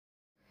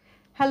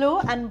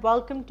Hello and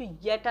welcome to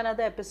yet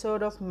another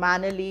episode of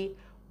Manali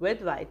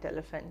with White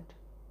Elephant.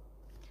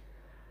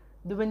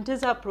 The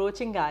winters are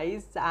approaching,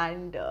 guys,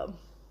 and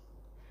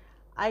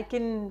I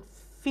can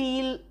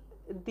feel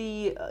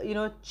the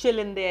chill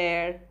in the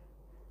air,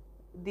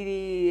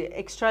 the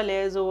extra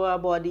layers over our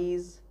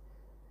bodies.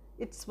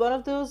 It's one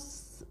of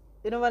those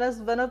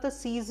one of the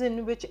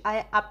season which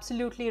I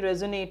absolutely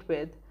resonate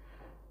with,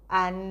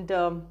 and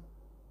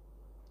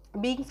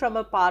being from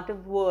a part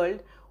of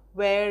world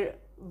where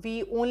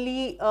we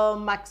only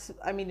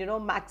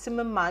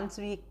maximum months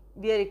we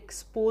are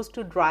exposed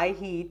to dry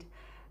heat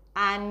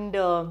and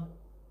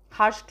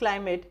harsh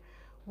climate.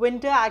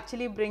 Winter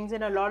actually brings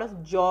in a lot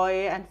of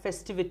joy and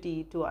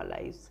festivity to our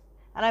lives,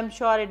 and I'm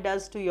sure it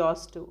does to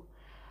yours too.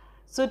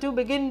 So to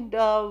begin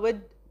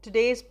with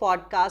today's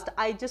podcast,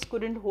 I just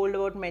couldn't hold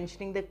about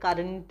mentioning the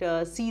current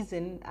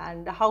season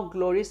and how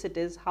glorious it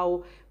is,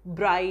 how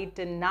bright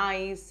and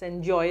nice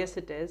and joyous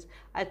it is.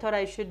 I thought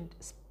I should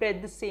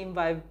spread the same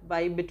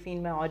vibe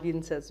between my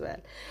audience as well.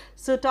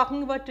 So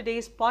talking about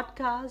today's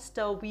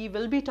podcast, we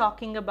will be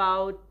talking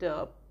about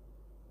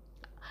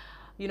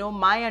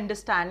my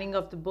understanding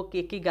of the book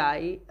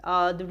Ikigai.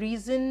 The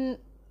reason,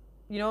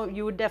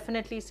 you would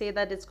definitely say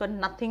that it's got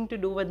nothing to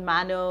do with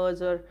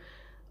manners or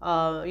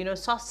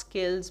soft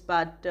skills,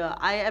 but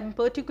I am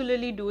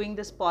particularly doing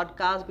this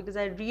podcast because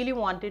I really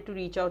wanted to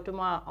reach out to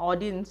my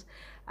audience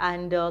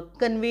and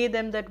convey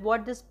them that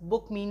what this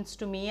book means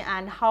to me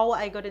and how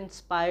I got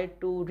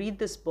inspired to read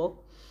this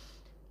book.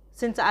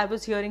 Since I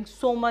was hearing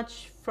so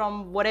much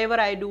from whatever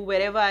I do,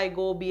 wherever I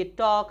go, be it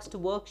talks to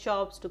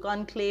workshops to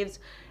conclaves,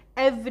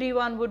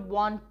 everyone would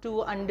want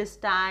to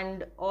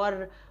understand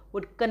or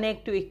would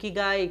connect to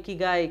Ikigai,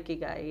 Ikigai,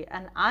 Ikigai.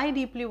 And I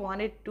deeply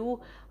wanted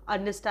to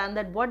understand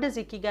that what does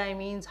Ikigai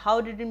means, how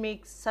did it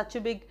make such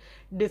a big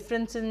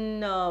difference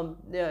in,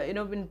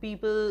 in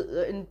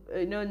people,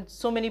 in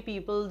so many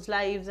people's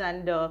lives,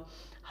 and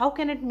how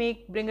can it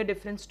bring a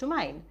difference to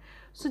mine.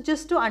 So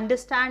just to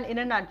understand in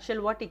a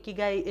nutshell what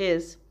Ikigai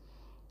is,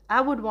 I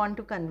would want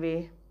to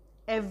convey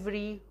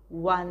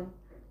everyone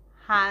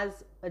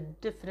has a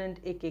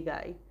different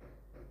Ikigai.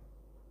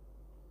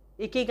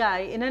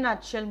 Ikigai in a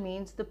nutshell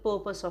means the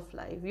purpose of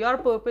life. Your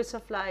purpose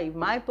of life,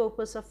 my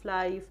purpose of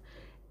life,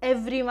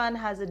 everyone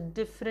has a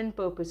different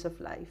purpose of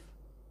life.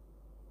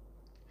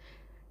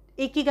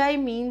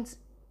 Ikigai means,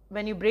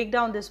 when you break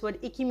down this word,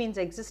 Iki means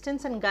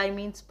existence and Gai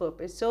means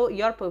purpose. So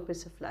your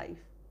purpose of life.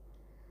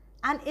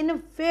 And in a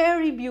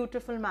very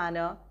beautiful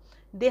manner,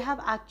 they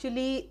have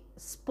actually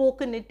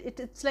spoken it.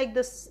 It's like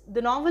this,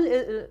 the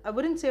novel, I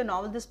wouldn't say a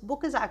novel, this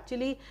book is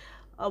actually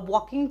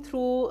walking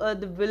through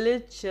the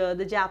village,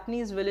 the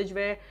Japanese village,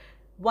 where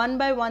one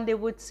by one they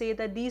would say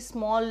that these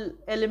small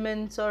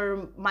elements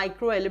or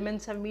micro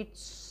elements have made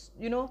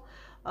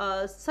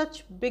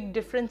such big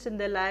difference in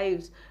their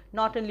lives,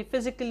 not only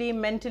physically,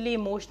 mentally,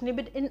 emotionally,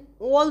 but in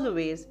all the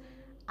ways.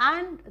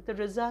 And the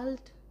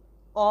result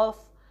of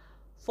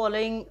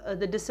following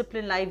the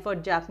disciplined life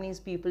what Japanese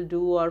people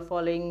do, or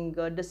following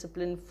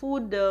disciplined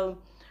food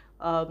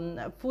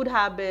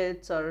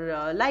habits,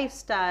 or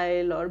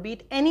lifestyle, or be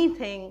it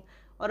anything,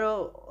 or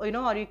or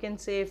you can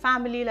say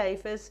family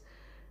life, is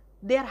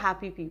they are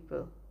happy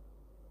people,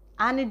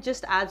 and it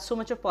just adds so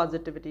much of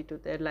positivity to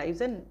their lives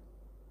and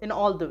in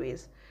all the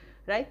ways,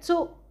 right?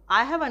 So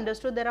I have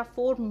understood there are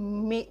four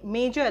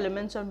major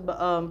elements or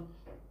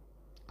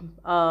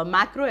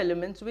macro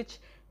elements which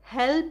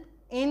help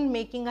in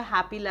making a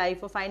happy life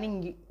or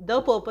finding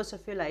the purpose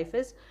of your life.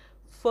 Is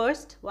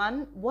first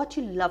one, what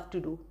you love to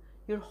do,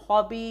 your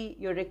hobby,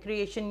 your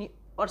recreation,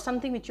 or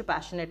something which you're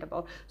passionate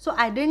about. So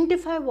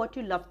identify what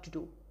you love to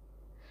do.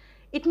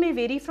 It may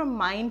vary from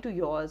mine to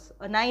yours.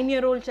 A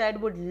 9-year-old child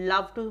would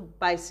love to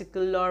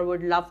bicycle or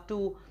would love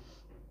to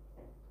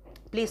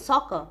play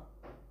soccer,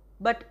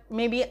 but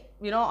maybe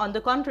on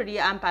the contrary,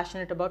 I'm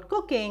passionate about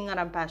cooking, or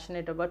I'm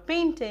passionate about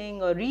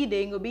painting or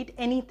reading, or be it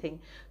anything.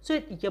 So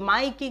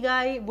my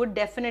Ikigai would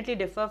definitely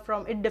differs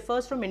from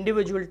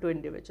individual to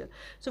individual.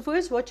 So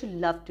first, what you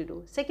love to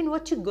do. Second,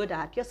 what you're good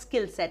at, your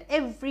skill set.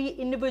 Every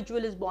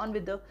individual is born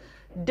with a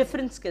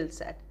different skill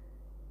set,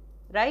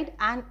 right?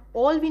 And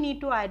all we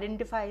need to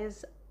identify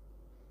is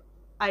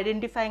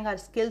identifying our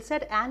skill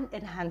set and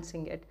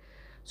enhancing it.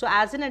 So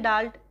as an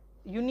adult,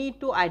 you need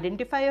to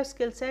identify your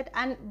skill set,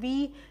 and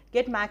we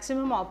get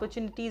maximum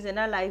opportunities in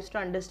our lives to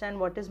understand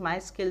what is my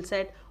skill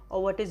set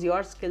or what is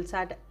your skill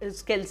set,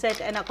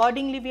 and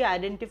accordingly we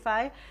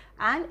identify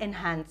and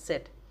enhance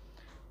it.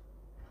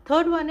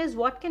 Third one is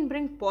what can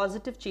bring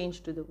positive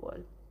change to the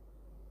world.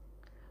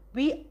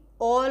 We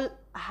all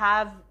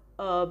have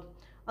a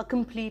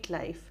complete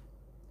life.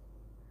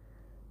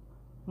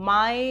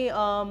 Maybe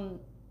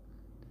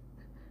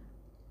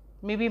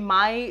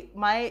my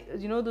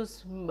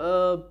those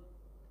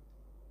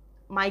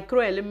micro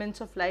elements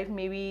of life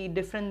may be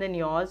different than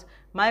yours,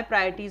 my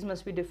priorities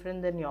must be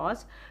different than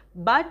yours,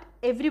 but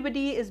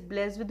everybody is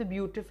blessed with a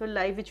beautiful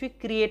life which we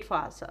create for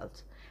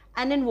ourselves.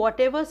 And in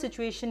whatever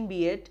situation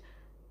be it,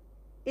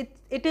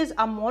 it is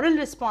a moral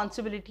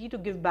responsibility to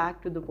give back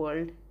to the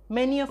world.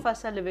 Many of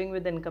us are living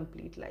with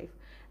incomplete life,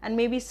 and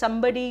maybe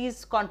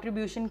somebody's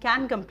contribution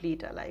can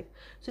complete our life.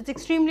 So it's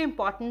extremely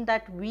important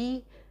that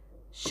we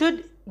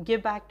should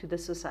give back to the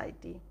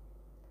society.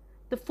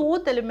 The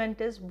fourth element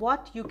is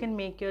what you can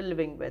make your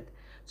living with.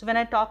 So when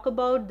I talk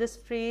about this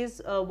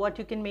phrase, what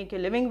you can make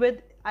your living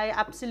with, I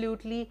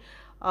absolutely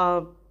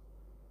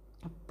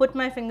put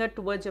my finger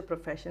towards your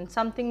profession,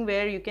 something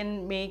where you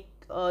can make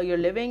your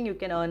living, you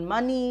can earn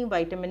money.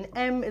 Vitamin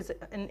M is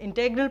an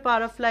integral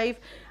part of life,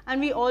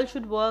 and we all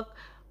should work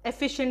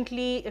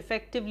efficiently,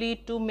 effectively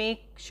to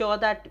make sure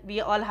that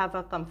we all have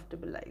our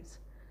comfortable lives.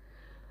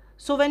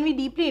 So when we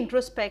deeply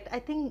introspect, I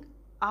think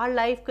our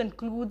life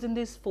concludes in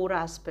these four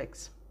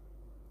aspects.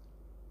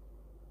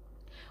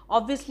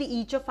 Obviously,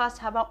 each of us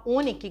have our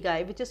own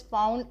ikigai, which is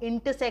found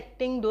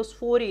intersecting those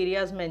four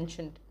areas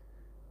mentioned,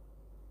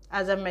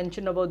 as I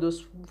mentioned about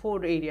those four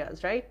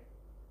areas, right?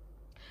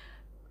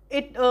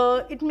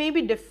 It may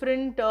be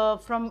different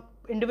from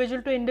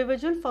individual to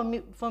individual.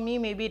 For me,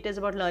 maybe it is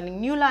about learning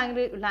new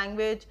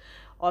language,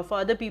 or for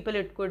other people,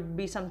 it could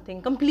be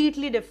something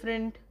completely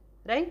different,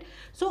 right?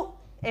 So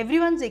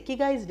everyone's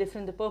ikigai is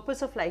different. The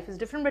purpose of life is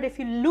different. But if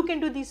you look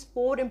into these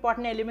four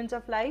important elements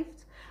of life,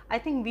 I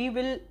think we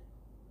will.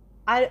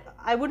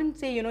 I wouldn't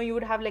say, you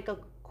would have like a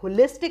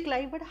holistic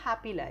life, but a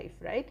happy life,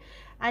 right?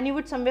 And you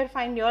would somewhere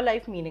find your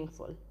life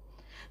meaningful.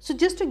 So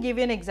just to give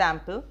you an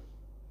example,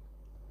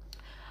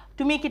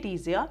 to make it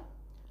easier,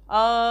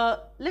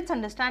 let's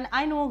understand,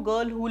 I know a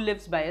girl who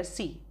lives by a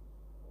sea,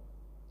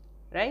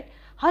 right?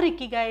 Her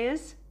ikigai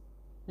is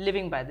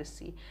living by the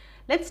sea.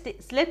 Let's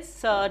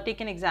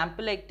take an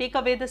example, like take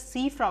away the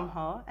sea from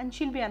her and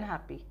she'll be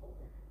unhappy.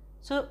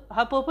 So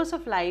her purpose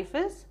of life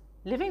is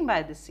living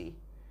by the sea.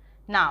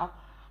 Now,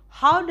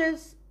 how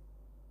does,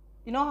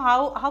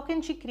 how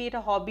can she create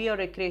a hobby or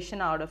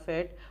recreation out of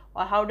it,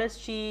 or how does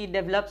she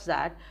develops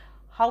that?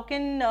 How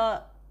can,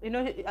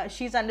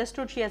 she's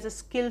understood she has a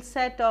skill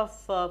set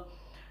of,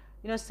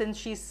 since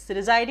she's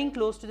residing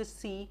close to the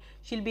sea,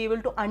 she'll be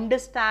able to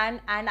understand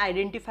and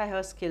identify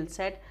her skill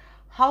set.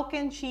 How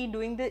can she,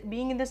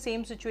 being in the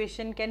same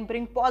situation, can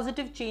bring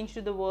positive change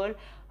to the world?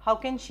 How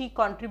can she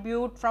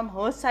contribute from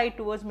her side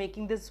towards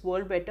making this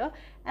world better?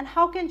 And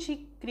how can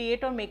she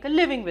create or make a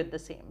living with the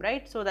same,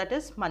 right? So that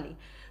is money.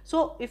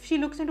 So if she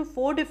looks into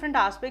four different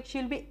aspects,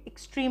 she'll be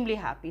extremely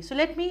happy. So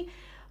let me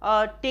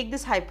take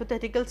this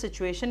hypothetical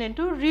situation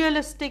into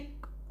realistic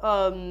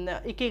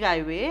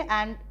ikigai way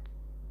and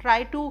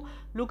try to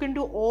look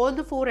into all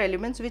the four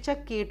elements which are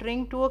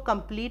catering to a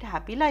complete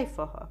happy life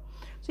for her.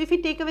 So if you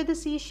take away the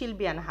sea, she'll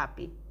be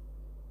unhappy.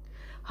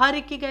 Her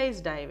ikigai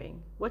is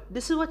diving.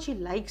 This is what she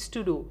likes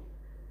to do,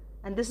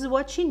 and this is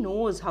what she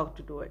knows how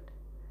to do it,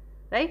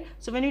 right?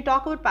 So when we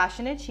talk about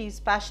passionate,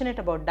 she's passionate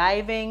about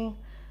diving,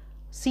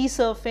 sea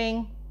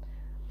surfing.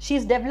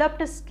 She's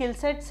developed a skill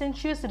set since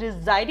she is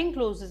residing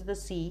close to the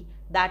sea,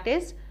 that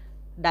is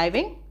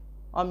diving,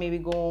 or maybe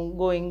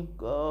going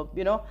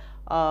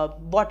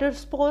water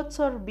sports,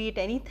 or be it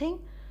anything.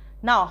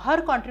 Now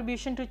her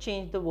contribution to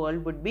change the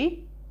world would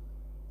be,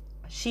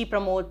 she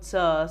promotes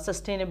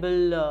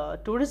sustainable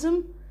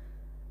tourism,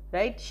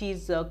 right?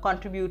 She's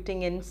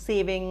contributing in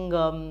saving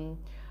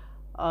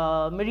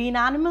marine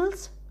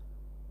animals,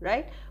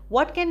 right?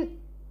 What can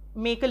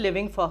make a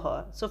living for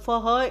her? So for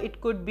her,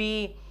 it could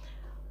be,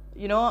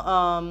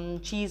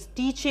 she's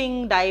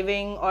teaching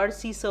diving or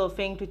sea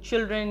surfing to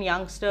children,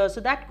 youngsters.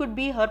 So that could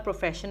be her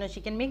profession, and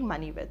she can make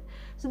money with.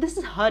 So this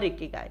is her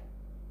ikigai.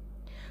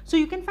 So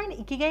you can find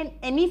ikigai in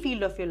any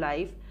field of your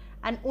life,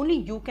 and only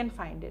you can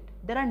find it.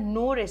 There are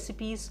no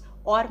recipes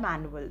or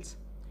manuals.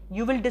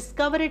 You will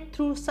discover it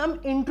through some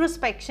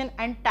introspection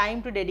and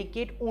time to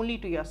dedicate only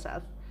to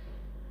yourself.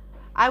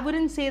 I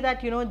wouldn't say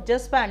that,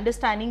 just by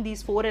understanding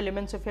these four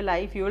elements of your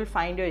life, you will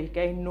find your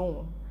ikigai.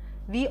 No.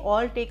 We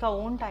all take our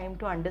own time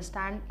to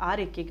understand our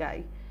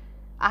ikigai.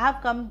 I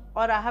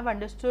have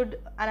understood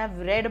and I've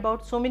read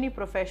about so many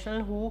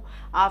professionals who,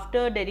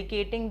 after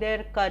dedicating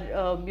their,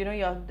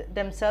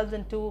 themselves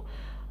into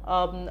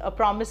a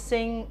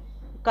promising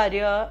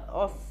career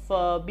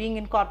of being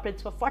in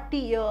corporates for 40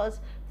 years,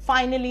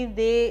 finally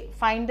they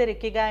find their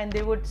ikigai and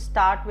they would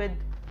start with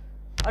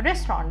a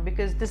restaurant,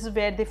 because this is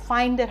where they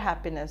find their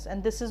happiness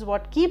and this is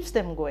what keeps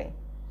them going.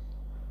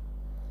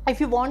 If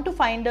you want to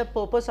find a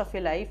purpose of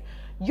your life,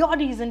 your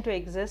reason to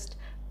exist,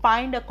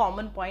 find a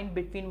common point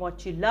between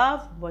what you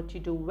love, what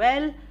you do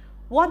well,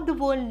 what the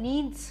world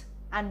needs,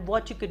 and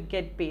what you could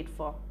get paid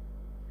for.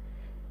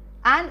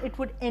 And it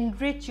would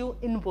enrich you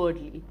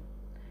inwardly.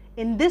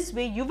 In this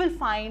way, you will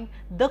find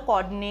the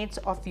coordinates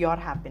of your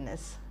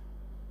happiness.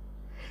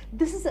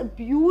 This is a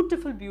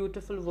beautiful,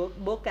 beautiful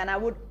book, and I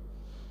would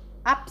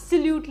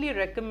absolutely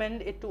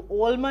recommend it to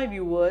all my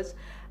viewers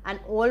and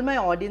all my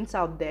audience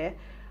out there.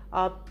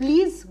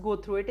 Please go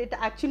through it. It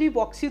actually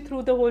walks you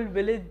through the whole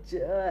village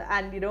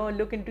and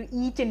look into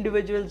each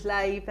individual's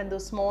life and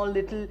those small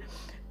little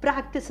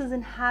practices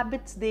and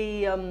habits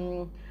they've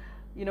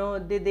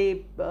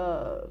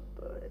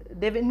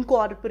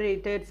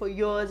incorporated for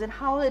years, and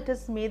how it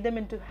has made them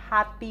into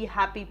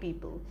happy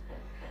people.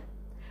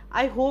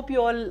 I hope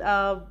you all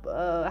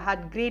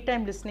had great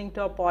time listening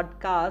to our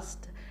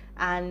podcast,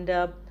 and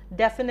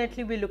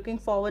definitely we're looking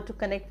forward to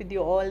connect with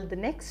you all the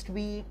next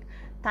week.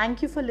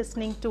 Thank you for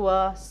listening to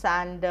us,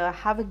 and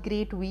have a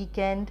great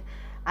weekend.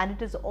 And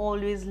it is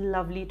always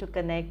lovely to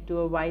connect to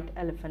a white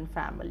elephant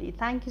family.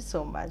 Thank you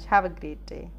so much. Have a great day.